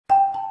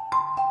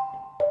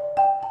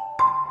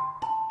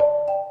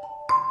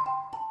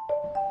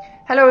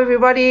Hello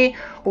everybody,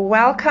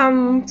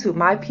 welcome to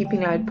my Peeping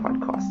Light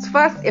podcast,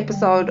 first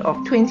episode of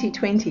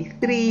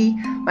 2023.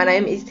 My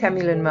name is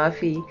Tammy Lynn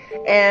Murphy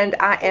and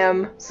I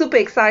am super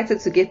excited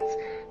to get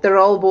the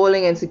roll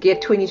balling and to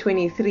get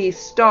 2023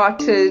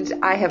 started.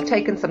 I have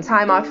taken some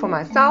time out for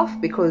myself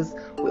because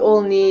we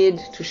all need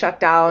to shut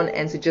down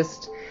and to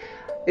just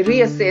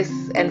reassess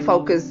and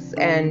focus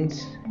and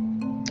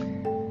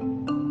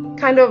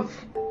kind of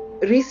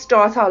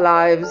restart our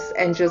lives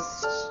and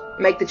just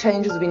make the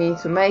changes we need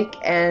to make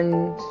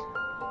and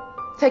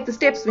take the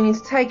steps we need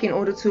to take in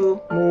order to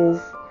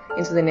move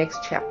into the next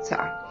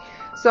chapter.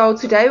 So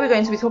today we're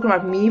going to be talking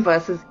about me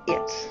versus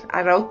it.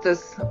 I wrote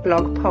this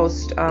blog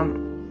post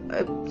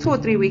 2 or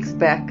 3 weeks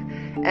back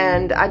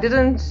and I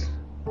didn't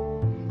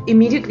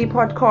immediately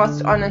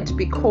podcast on it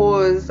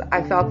because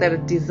I felt that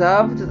it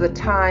deserved the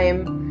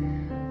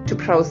time to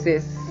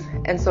process.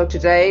 And so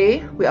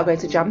today we are going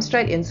to jump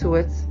straight into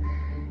it.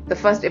 The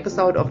first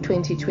episode of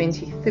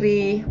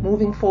 2023,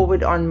 moving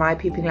forward on my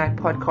Peeping Light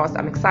podcast.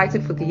 I'm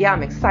excited for the year.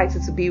 I'm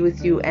excited to be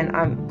with you, and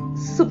I'm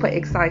super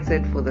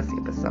excited for this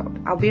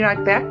episode. I'll be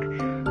right back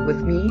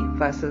with me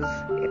versus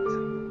it.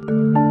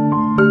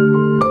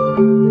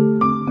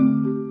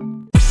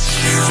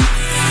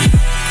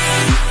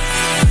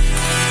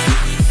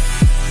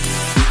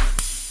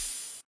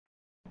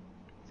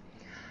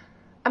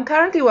 I'm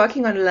currently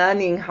working on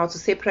learning how to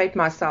separate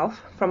myself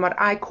from what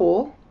I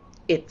call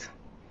it.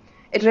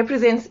 It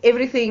represents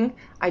everything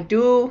I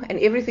do and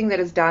everything that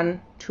is done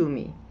to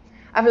me.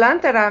 I've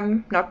learned that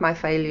I'm not my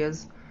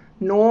failures,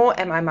 nor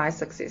am I my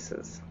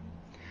successes.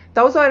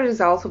 Those are a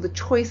result of the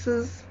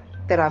choices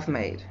that I've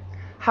made.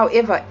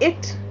 However,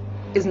 it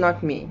is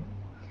not me.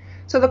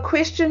 So the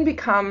question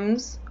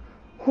becomes,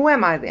 who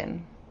am I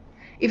then?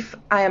 If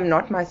I am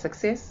not my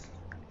success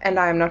and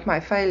I am not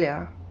my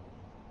failure,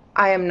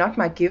 I am not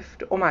my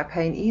gift or my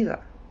pain either.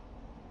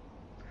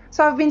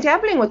 So I've been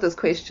dabbling with this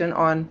question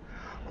on,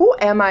 who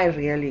am I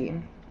really?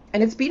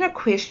 And it's been a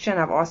question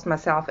I've asked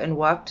myself and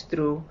worked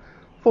through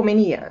for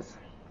many years.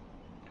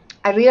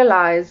 I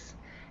realize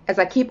as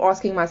I keep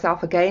asking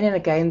myself again and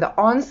again, the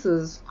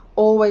answers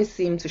always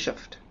seem to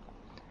shift.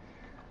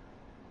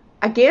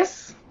 I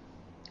guess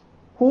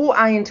who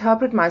I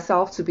interpret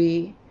myself to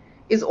be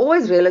is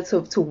always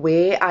relative to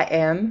where I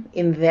am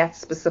in that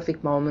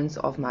specific moment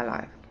of my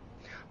life.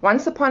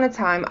 Once upon a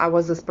time, I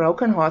was this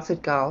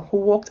broken-hearted girl who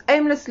walked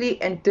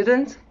aimlessly and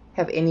didn't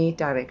have any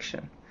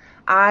direction.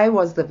 I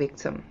was the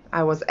victim.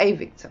 I was a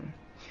victim.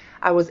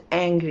 I was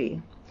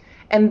angry.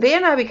 And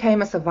then I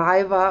became a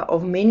survivor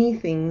of many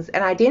things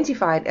and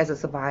identified as a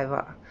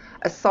survivor,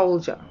 a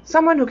soldier,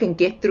 someone who can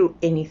get through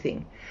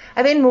anything.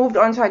 I then moved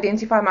on to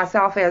identify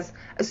myself as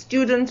a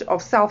student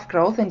of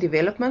self-growth and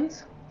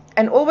development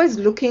and always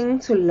looking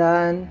to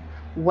learn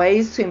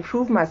ways to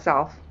improve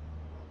myself.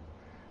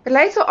 But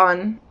later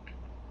on,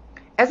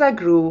 as I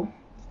grew,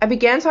 I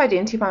began to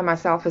identify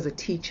myself as a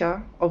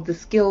teacher of the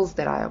skills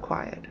that I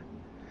acquired.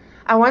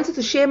 I wanted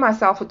to share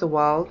myself with the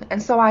world,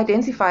 and so I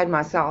identified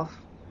myself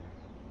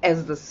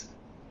in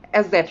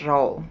that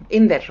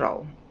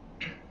role.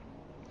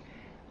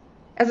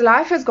 As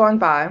life has gone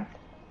by,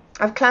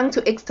 I've clung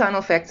to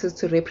external factors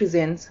to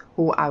represent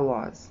who I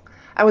was.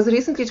 I was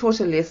recently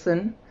taught a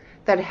lesson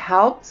that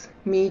helped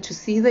me to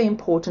see the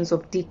importance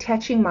of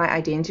detaching my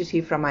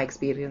identity from my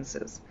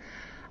experiences.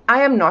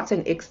 I am not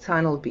an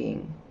external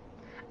being.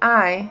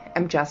 I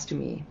am just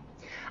me.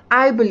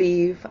 I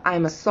believe I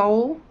am a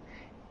soul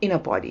in a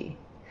body,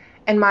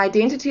 and my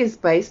identity is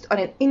based on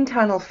an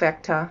internal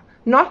factor,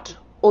 not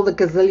all the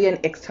gazillion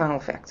external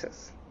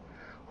factors.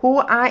 Who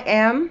I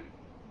am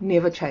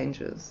never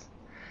changes.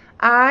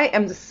 I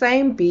am the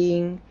same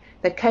being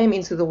that came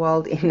into the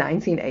world in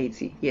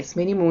 1980, yes,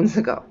 many moons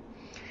ago.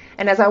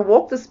 And as I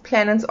walk this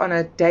planet on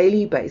a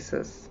daily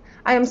basis,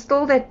 I am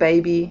still that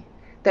baby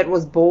that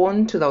was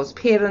born to those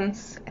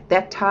parents at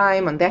that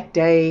time, on that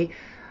day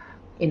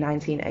in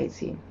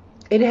 1980.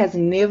 It has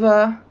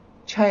never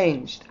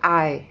changed.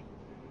 I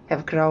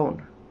have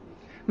grown.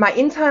 My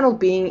internal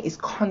being is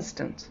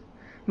constant.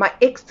 My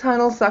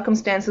external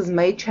circumstances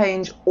may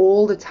change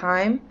all the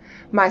time.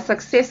 My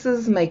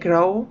successes may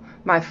grow.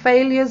 My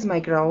failures may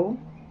grow.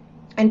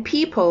 And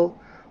people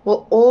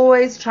will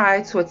always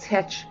try to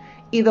attach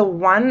either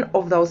one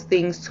of those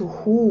things to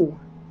who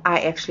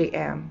I actually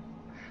am.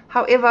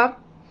 However,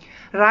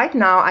 right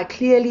now I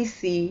clearly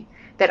see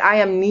that I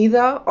am neither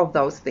of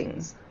those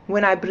things.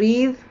 When I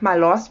breathe my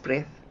last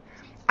breath,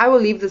 I will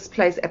leave this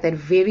place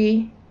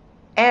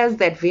as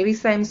that very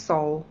same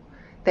soul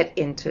that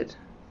entered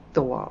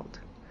the world.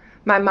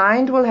 My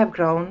mind will have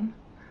grown,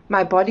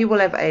 my body will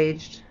have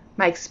aged,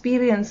 my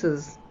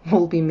experiences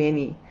will be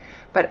many,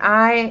 but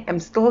I am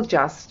still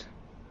just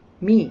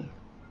me.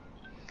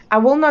 I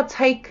will not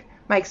take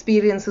my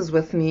experiences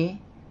with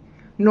me,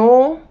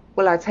 nor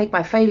will I take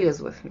my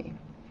failures with me.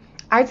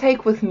 I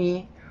take with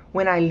me,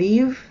 when I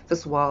leave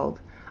this world,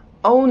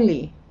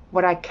 only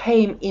what I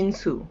came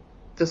into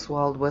this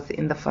world with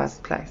in the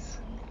first place.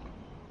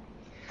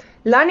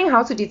 Learning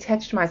how to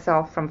detach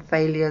myself from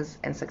failures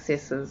and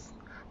successes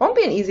won't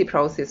be an easy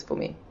process for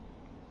me.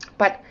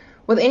 But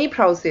With any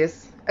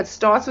process, it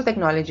starts with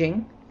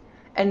acknowledging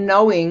and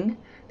knowing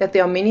that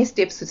there are many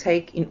steps to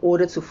take in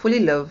order to fully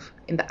live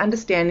in the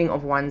understanding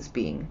of one's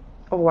being,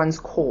 of one's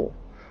core,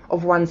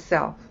 of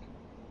oneself.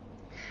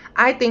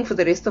 I think for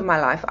the rest of my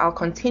life, I'll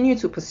continue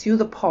to pursue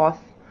the path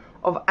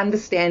of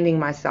understanding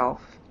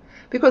myself,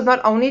 because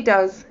not only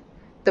does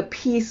the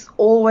peace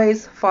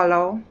always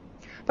follow,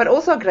 but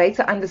also a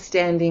greater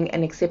understanding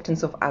and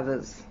acceptance of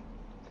others.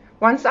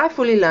 Once I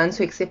fully learn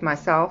to accept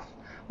myself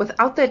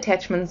without the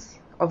attachments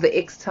of the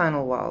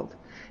external world,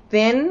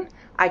 then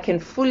I can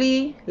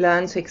fully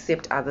learn to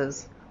accept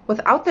others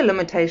without the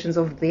limitations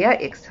of their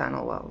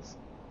external worlds.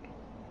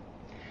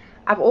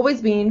 I've always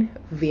been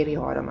very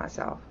hard on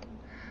myself,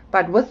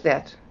 but with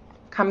that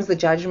comes the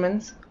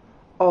judgment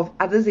of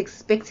others,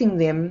 expecting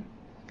them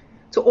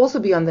to also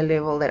be on the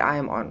level that I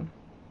am on.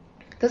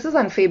 This is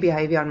unfair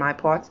behavior on my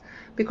part,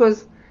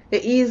 because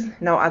there is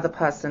no other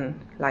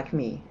person like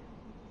me.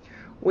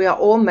 We are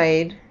all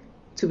made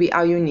to be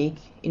our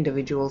unique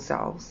individual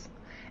selves.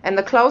 And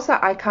the closer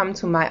I come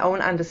to my own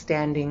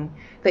understanding,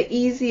 the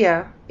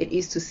easier it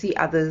is to see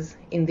others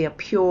in their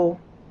pure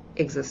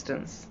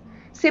existence,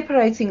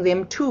 separating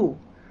them too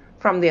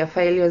from their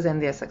failures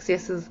and their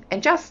successes,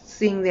 and just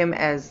seeing them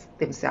as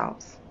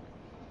themselves.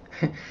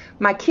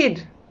 My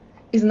kid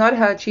is not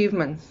her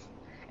achievements,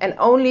 and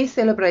only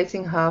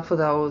celebrating her for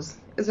those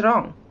is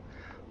wrong.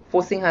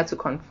 Forcing her to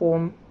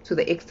conform to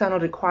the external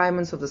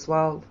requirements of this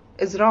world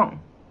is wrong,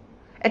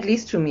 at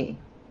least to me.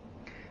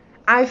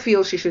 I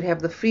feel she should have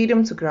the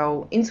freedom to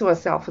grow into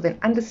herself with an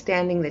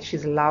understanding that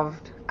she's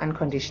loved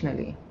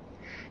unconditionally.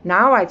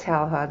 Now I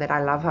tell her that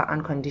I love her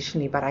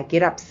unconditionally, but I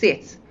get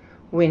upset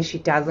when she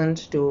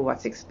doesn't do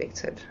what's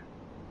expected.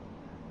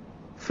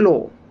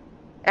 Flaw.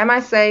 Am I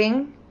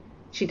saying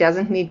she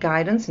doesn't need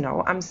guidance?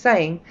 No, I'm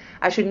saying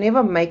I should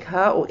never make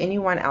her or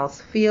anyone else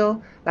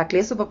feel like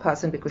less of a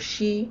person because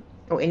she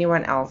or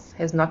anyone else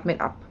has not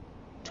met up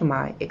to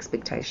my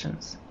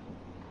expectations.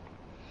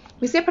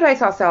 We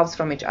separate ourselves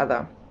from each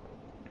other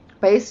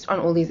based on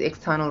all these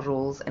external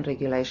rules and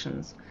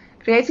regulations,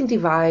 creating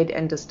divide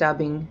and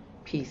disturbing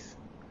peace.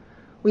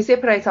 We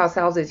separate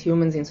ourselves as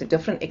humans into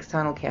different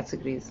external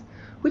categories,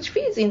 which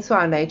feeds into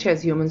our nature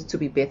as humans to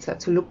be better,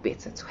 to look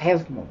better, to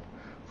have more,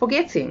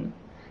 forgetting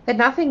that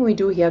nothing we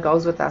do here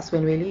goes with us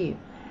when we leave.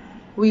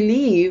 We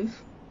leave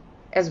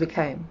as we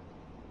came.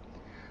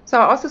 So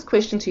I ask this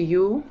question to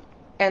you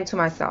and to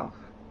myself.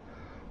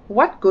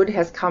 What good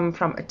has come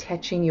from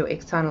attaching your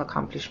external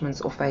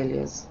accomplishments or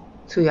failures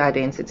to your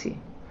identity?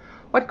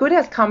 What good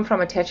has come from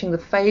attaching the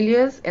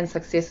failures and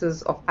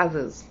successes of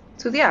others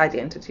to their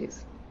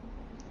identities?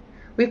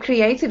 We've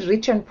created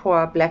rich and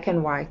poor, black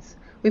and white.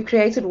 We've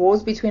created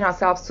wars between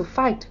ourselves to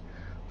fight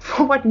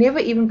for what never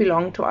even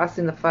belonged to us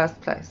in the first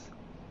place.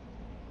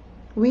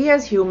 We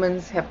as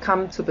humans have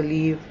come to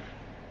believe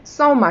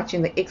so much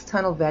in the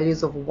external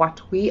values of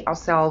what we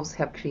ourselves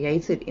have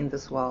created in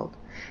this world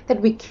that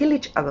we kill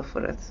each other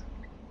for it.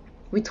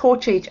 We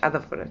torture each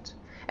other for it.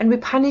 And we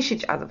punish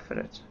each other for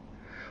it,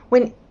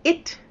 when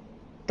it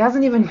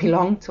doesn't even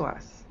belong to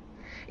us.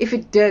 If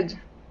it did,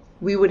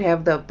 we would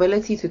have the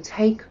ability to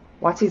take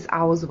what is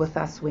ours with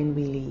us when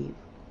we leave.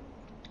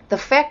 The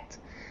fact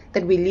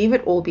that we leave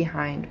it all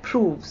behind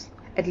proves,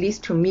 at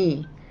least to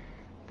me,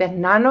 that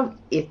none of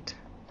it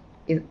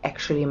is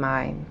actually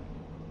mine.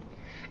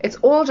 It's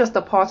all just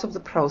a part of the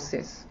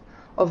process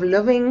of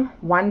living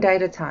one day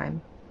at a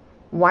time,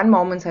 one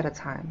moment at a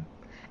time,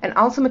 and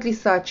ultimately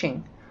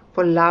searching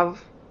for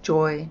love,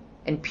 joy,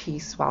 and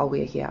peace while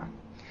we're here.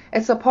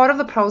 It's a part of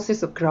the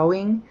process of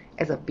growing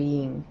as a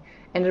being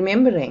and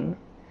remembering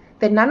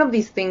that none of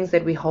these things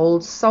that we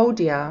hold so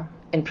dear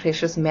and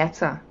precious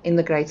matter in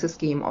the greater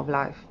scheme of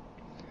life.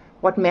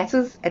 What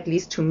matters, at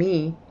least to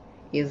me,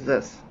 is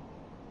this.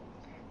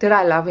 Did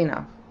I love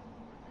enough?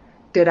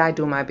 Did I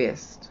do my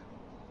best?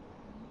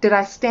 Did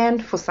I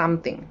stand for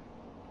something?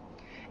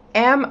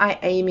 Am I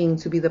aiming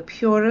to be the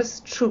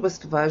purest,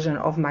 truest version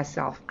of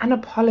myself,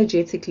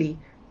 unapologetically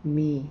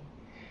me,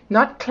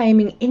 not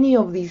claiming any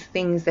of these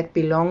things that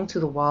belong to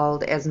the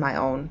world as my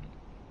own?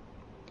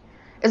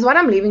 Is what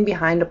I'm leaving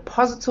behind a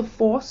positive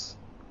force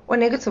or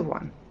negative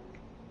one?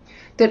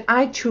 Did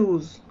I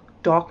choose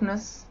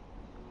darkness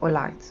or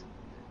light?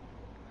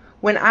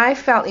 When I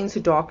fell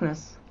into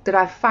darkness, did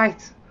I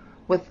fight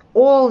with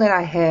all that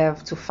I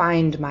have to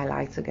find my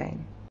light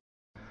again?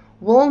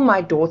 Will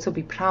my daughter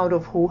be proud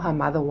of who her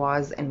mother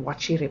was and what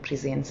she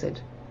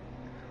represented?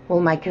 Will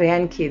my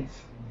grandkids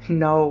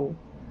know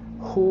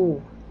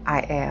who I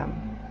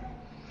am?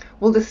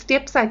 Will the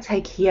steps I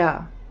take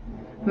here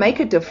make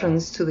a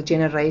difference to the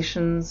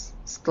generations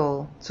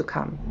still to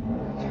come?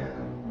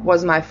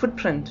 Was my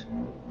footprint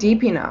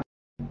deep enough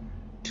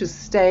to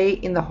stay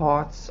in the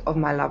hearts of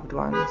my loved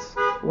ones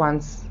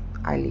once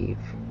I leave?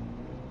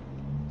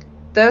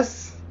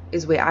 This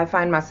is where I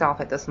find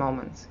myself at this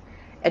moment,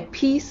 at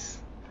peace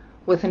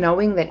with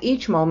knowing that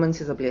each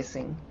moment is a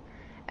blessing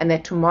and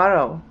that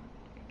tomorrow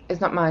is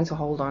not mine to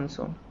hold on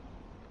to.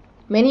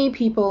 Many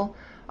people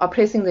are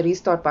pressing the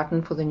restart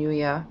button for the new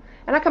year,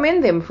 and I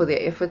commend them for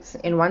their efforts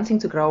in wanting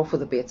to grow for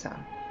the better.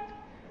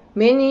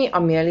 Many are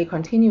merely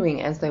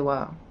continuing as they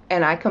were,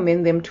 and I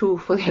commend them too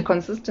for their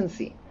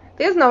consistency.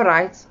 There's no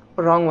right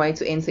or wrong way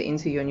to enter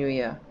into your new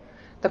year.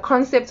 The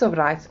concept of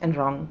right and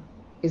wrong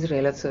is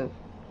relative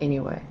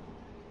anyway.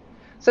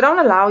 So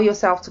don't allow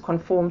yourself to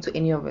conform to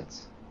any of it,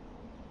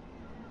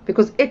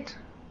 because it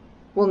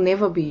will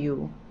never be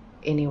you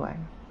anyway.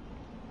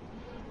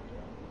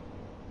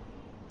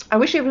 I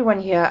wish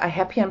everyone here a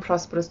happy and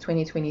prosperous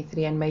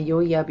 2023, and may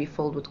your year be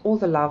filled with all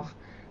the love,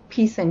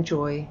 peace and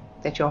joy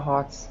that your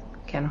hearts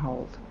can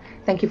hold.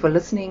 Thank you for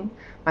listening.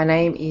 My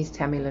name is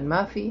Tammy Lynn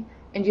Murphy,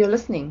 and you're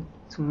listening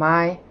to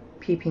my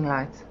Peeping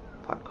Light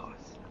podcast.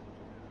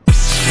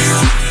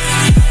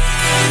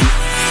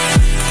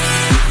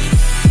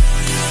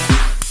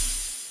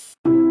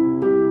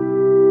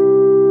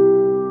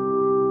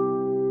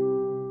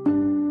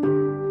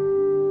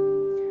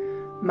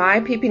 My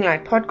Peeping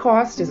Light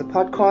podcast is a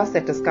podcast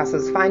that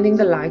discusses finding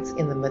the light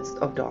in the midst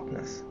of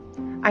darkness.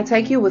 I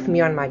take you with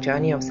me on my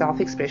journey of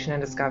self-expression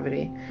and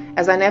discovery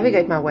as I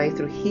navigate my way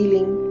through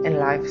healing and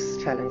life's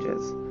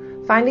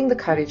challenges, finding the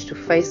courage to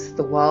face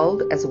the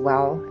world as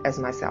well as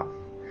myself.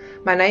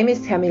 My name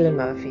is Tammy Lynn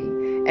Murphy,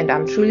 and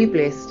I'm truly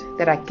blessed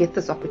that I get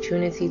this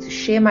opportunity to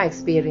share my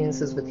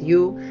experiences with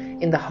you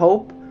in the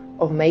hope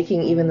of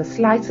making even the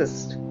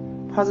slightest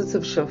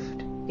positive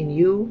shift in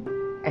you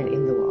and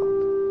in the world.